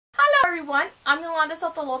everyone, I'm Yolanda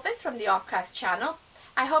Soto Lopez from the All Crafts channel.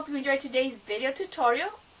 I hope you enjoyed today's video tutorial.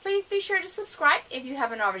 Please be sure to subscribe if you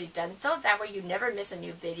haven't already done so, that way you never miss a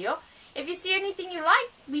new video. If you see anything you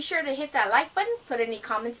like, be sure to hit that like button, put any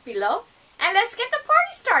comments below, and let's get the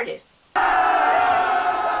party started!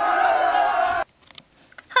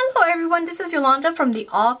 Hello everyone, this is Yolanda from the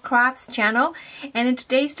All Crafts channel, and in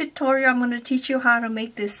today's tutorial I'm going to teach you how to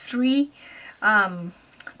make this three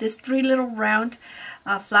little round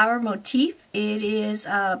flower motif. It is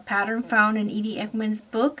a pattern found in Edie Eckman's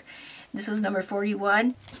book. This was number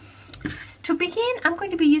 41. To begin, I'm going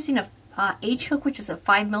to be using a H hook, which is a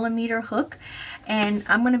 5mm hook, and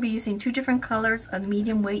I'm going to be using two different colors of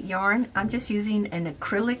medium weight yarn. I'm just using an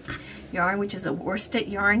acrylic yarn, which is a worsted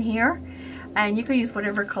yarn here, and you can use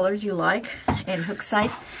whatever colors you like and hook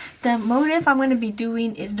size. The motif I'm going to be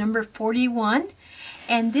doing is number 41,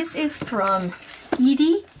 and this is from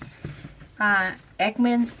Edie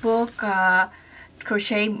Eckman's book,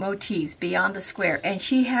 Crochet Motifs Beyond the Square. And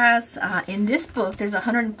she has, in this book, there's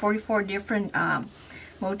 144 different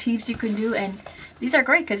motifs you can do, and these are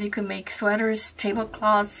great because you can make sweaters,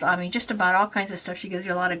 tablecloths, I mean just about all kinds of stuff. She gives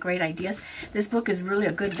you a lot of great ideas. This book is really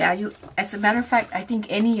a good value. As a matter of fact, I think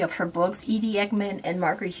any of her books, Edie Eckman and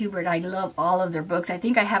Margaret Hubert, I love all of their books. I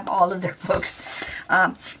think I have all of their books.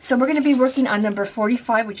 So we're going to be working on number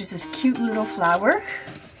 45, which is this cute little flower.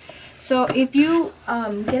 So if you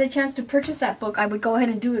get a chance to purchase that book, I would go ahead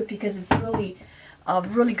and do it because it's really a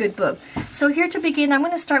really good book. So here to begin, I'm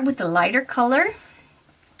going to start with the lighter color.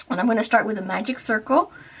 And I'm going to start with a magic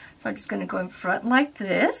circle. So I'm just going to go in front like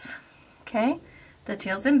this. Okay, the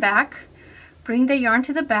tail's in back. Bring the yarn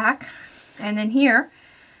to the back. And then here,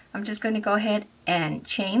 I'm just going to go ahead and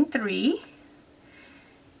chain 3.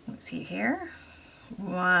 Let's see here.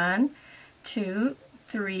 1, 2,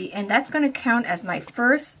 3, and that's going to count as my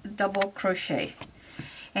first double crochet.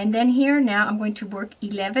 And then here now I'm going to work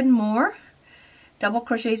 11 more double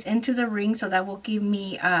crochets into the ring, so that will give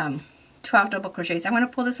me 12 double crochets. I'm going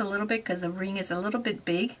to pull this a little bit because the ring is a little bit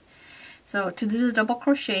big. So to do the double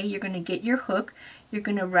crochet, you're going to get your hook, you're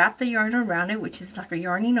going to wrap the yarn around it, which is like a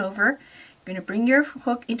yarning over. You're going to bring your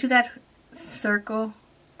hook into that circle,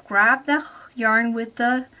 grab the yarn with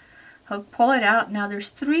the hook, pull it out. Now there's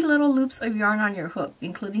 3 little loops of yarn on your hook,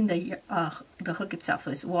 including the hook itself.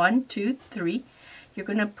 So it's 1, 2, 3. You're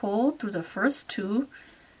going to pull through the first 2.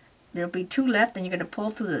 There'll be 2 left, and you're going to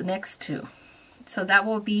pull through the next 2. So that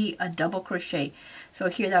will be a double crochet. So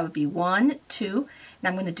here that would be 1, 2, and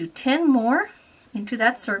I'm going to do 10 more into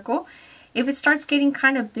that circle. If it starts getting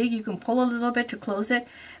kind of big, you can pull a little bit to close it,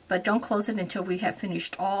 but don't close it until we have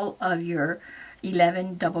finished all of your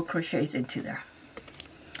 11 double crochets into there.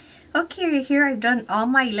 Okay, here I've done all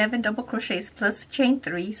my 11 double crochets plus chain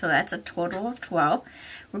 3, so that's a total of 12.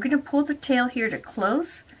 We're going to pull the tail here to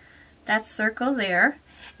close that circle there,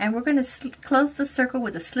 and we're going to close the circle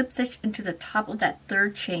with a slip stitch into the top of that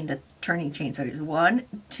 3rd chain, the turning chain. So here's 1,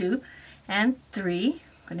 2, and 3.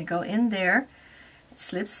 I'm going to go in there,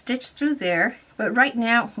 slip stitch through there, but right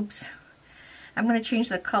now, oops, I'm going to change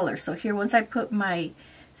the color. So here, once I put my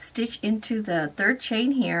stitch into the 3rd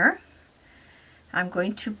chain here, I'm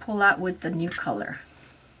going to pull out with the new color.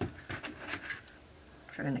 So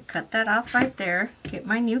I'm going to cut that off right there, get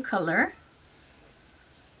my new color,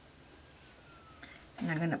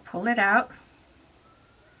 and I'm going to pull it out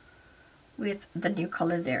with the new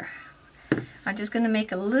color there. I'm just going to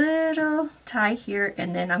make a little tie here,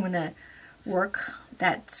 and then I'm going to work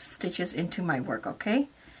that stitches into my work, okay?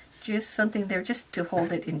 Just something there just to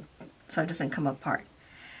hold it in so it doesn't come apart.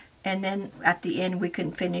 And then at the end we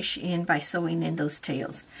can finish in by sewing in those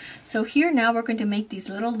tails. So here now we're going to make these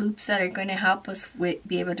little loops that are going to help us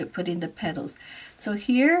be able to put in the petals. So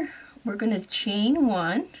here we're going to chain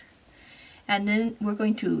 1, and then we're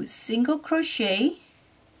going to single crochet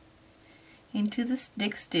into the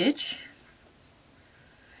next stitch,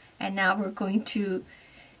 and now we're going to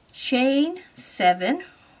chain 7,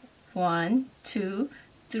 1, 2,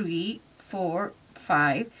 3, 4,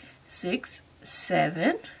 5, 6,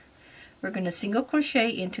 7. We're going to single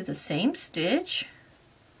crochet into the same stitch,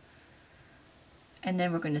 and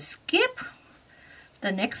then we're going to skip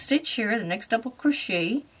the next stitch here, the next double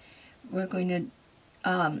crochet. We're going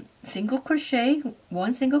to single crochet,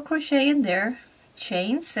 1 single crochet in there,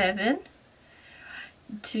 chain 7,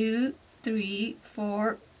 2, 3,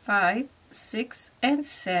 4, 5, 6, and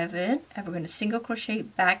 7, and we're going to single crochet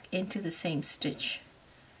back into the same stitch.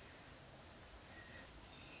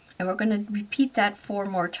 And we're going to repeat that 4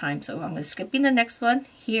 more times. So I'm going to skip in the next one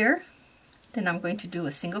here, then I'm going to do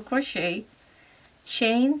a single crochet,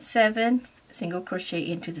 chain 7, single crochet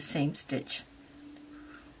into the same stitch.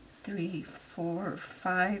 3, 4,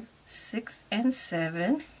 5, 6, and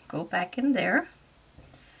 7. Go back in there.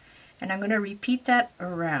 And I'm going to repeat that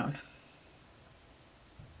around.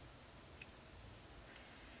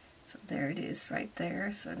 So there it is right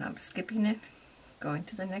there. So now I'm skipping it, going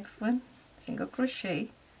to the next one, single crochet,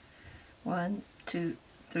 1, 2,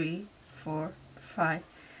 3, 4, 5,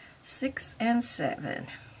 6, and 7.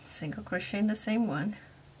 Single crochet in the same one.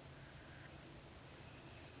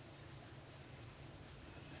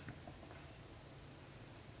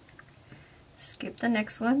 Skip the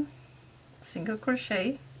next one, single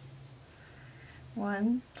crochet,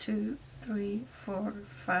 1, 2, 3, 4,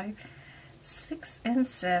 5, 6, and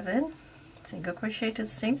 7. Single crochet to the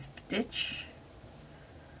same stitch.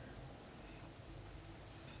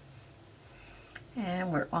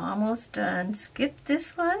 And we're almost done. Skip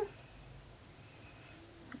this one.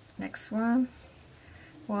 Next one.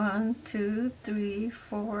 1, 2, 3,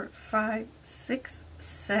 4, 5, 6,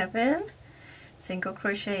 7. Single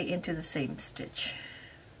crochet into the same stitch.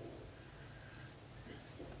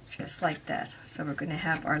 Just like that. So we're going to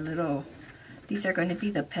have our little, these are going to be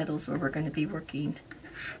the petals where we're going to be working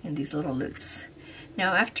in these little loops.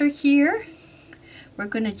 Now after here, we're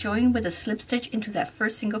going to join with a slip stitch into that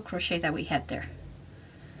first single crochet that we had there.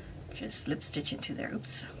 Just slip stitch into there.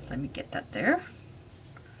 Oops, let me get that there.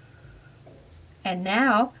 And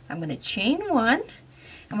now I'm going to chain 1,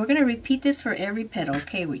 and we're going to repeat this for every petal.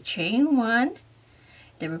 Okay, we chain 1,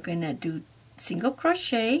 then we're going to do single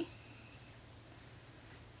crochet,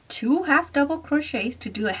 2 half double crochets. To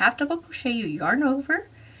do a half double crochet, you yarn over,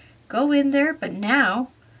 go in there, but now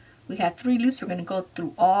we have 3 loops. We're going to go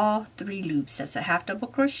through all 3 loops. That's a half double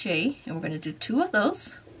crochet, and we're going to do 2 of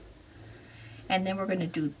those. And then we're going to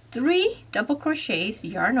do 3 double crochets,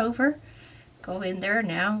 yarn over, go in there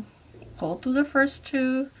now, pull through the first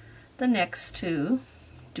 2, the next 2,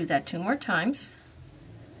 do that 2 more times.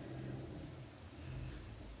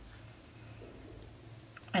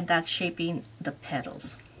 And that's shaping the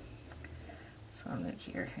petals. So I'm going to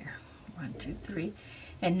here, 1, 2, 3.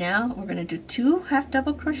 And now we're going to do 2 half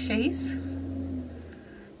double crochets.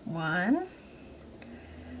 1,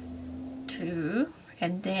 2,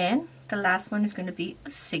 and then the last one is going to be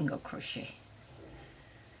a single crochet.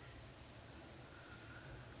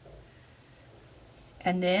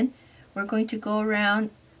 And then we're going to go around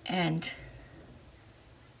and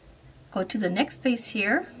go to the next space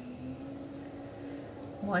here.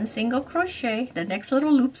 1 single crochet, the next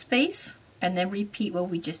little loop space, and then repeat what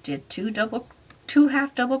we just did. 2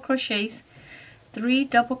 half double crochets, 3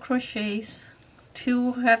 double crochets,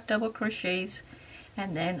 2 half double crochets,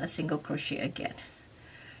 and then a single crochet again.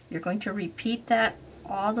 You're going to repeat that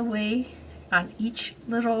all the way on each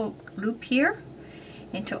little loop here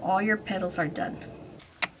until all your petals are done.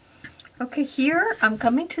 Okay, here I'm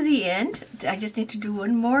coming to the end. I just need to do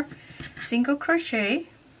 1 more single crochet,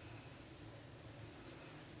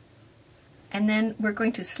 and then we're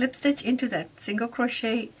going to slip stitch into that single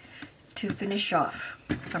crochet to finish off.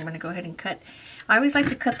 So I'm going to go ahead and cut. I always like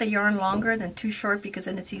to cut the yarn longer than too short because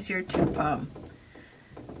then it's easier to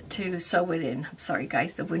sew it in. I'm sorry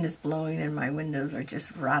guys, the wind is blowing and my windows are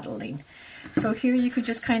just rattling. So here you could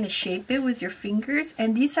just kind of shape it with your fingers,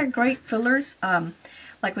 and these are great fillers.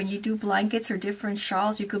 Like when you do blankets or different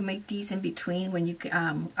shawls, you could make these in between when you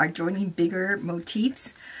are joining bigger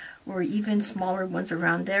motifs or even smaller ones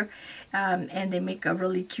around there, and they make a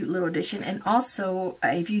really cute little addition. And also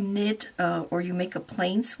if you knit or you make a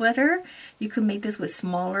plain sweater, you could make this with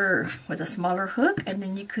a smaller hook, and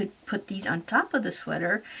then you could put these on top of the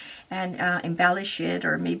sweater and embellish it,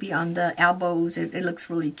 or maybe on the elbows. It looks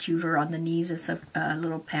really cute, or on the knees of some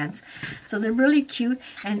little pants. So they're really cute,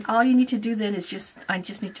 and all you need to do then is I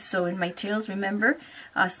just need to sew in my tails. Remember,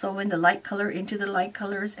 sew in the light color into the light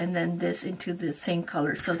colors, and then this into the same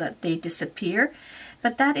color so that they disappear.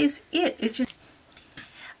 But that is it. It's just,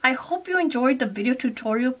 I hope you enjoyed the video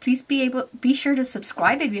tutorial. Please be sure to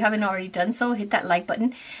subscribe if you haven't already done so. Hit that like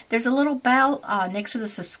button. There's a little bell next to the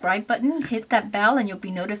subscribe button. Hit that bell and you'll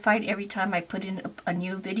be notified every time I put in a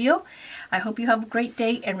new video. I hope you have a great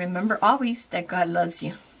day, and remember always that God loves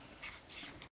you.